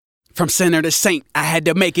From sinner to saint, I had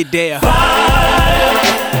to make it there. Fire.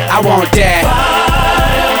 I want that.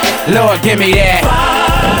 Fire. Lord, give me that.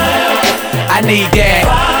 Fire. I need that.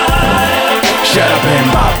 Fire. Shut up in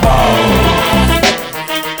my bowl.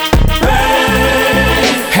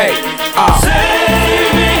 Hey,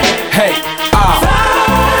 Save me. hey,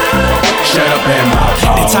 shut up in my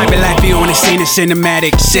bowl. The type of life you on the scene is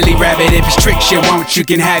cinematic. Silly rabbit, if it's trick shit, won't you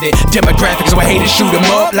can have it. Demographics where haters shoot 'em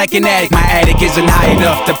up like an addict. My attic isn't high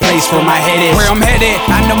enough, the place where my head is. Where I'm headed,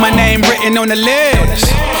 I know my name written on the list.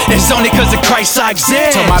 It's only cause of Christ I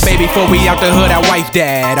exist. Told my baby before we out the hood, I wife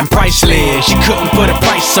dad, I'm priceless. She couldn't put a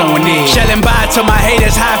price on it. Shelling by to my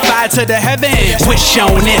haters, high five to the heavens. Wish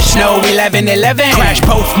on this, no 11-11. Crash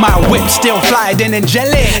both my whips, still fly than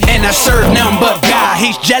jelly. And I serve none but God,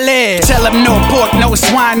 he's jealous. Tell him no pork, no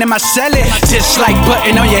swine in my cellar. Dislike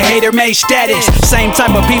button on your hater made status. Same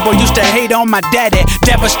type of people used to hate on my daddy.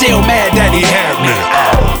 Devil still mad that he had me.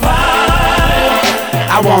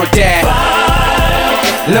 I want that.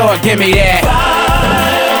 Lord, give me that.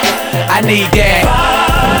 I need that.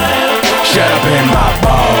 Shut up in my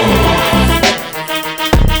bowl.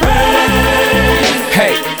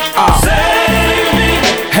 Hey, Save me.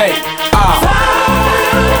 hey,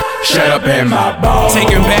 shut up in my bowl. Take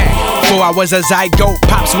him back. Before I was a zygote,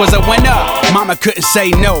 Pops was a winner. Mama couldn't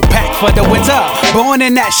say no, pack for the winter. Born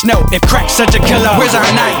in that snow, if crack's such a killer, where's our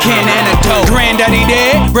nightcan antidote? Granddaddy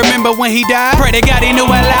dead, remember when he died? Pray to God he knew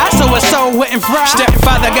a lie, so his soul wouldn't fry.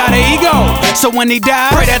 Stepfather got an ego, so when he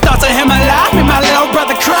died, pray that thoughts of him alive, made my little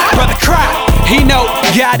brother cry. Brother cry. He know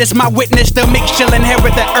God is my witness, the meek shall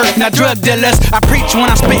inherit the earth. Now drug dealers, I preach when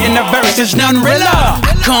I'm spitting the verse, there's none realer.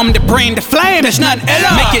 I come to bring the flame, there's none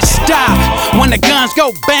iller. Make it stop when the guns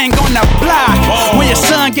go bang on the block. When your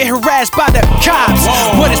son get harassed by the cops,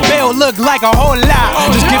 what his bail look like a whole lot.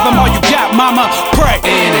 Just give him all you got, mama, pray.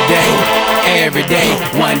 In a day, every day,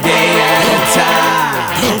 one day at a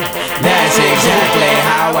time. That's exactly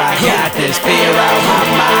how I got this fear out my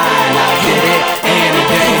mind. I did it in a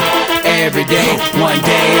day, every day, one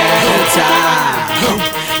day at a time.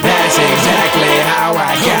 That's exactly how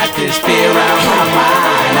I got this fear out my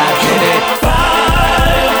mind. I did it.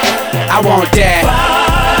 I want that.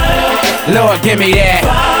 Lord, give me that.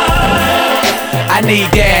 I need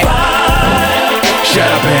that. Shut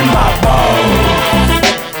up in my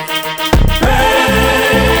bowl.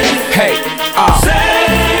 Hey,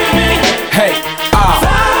 Save me. hey,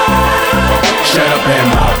 shut up in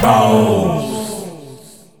my bowl.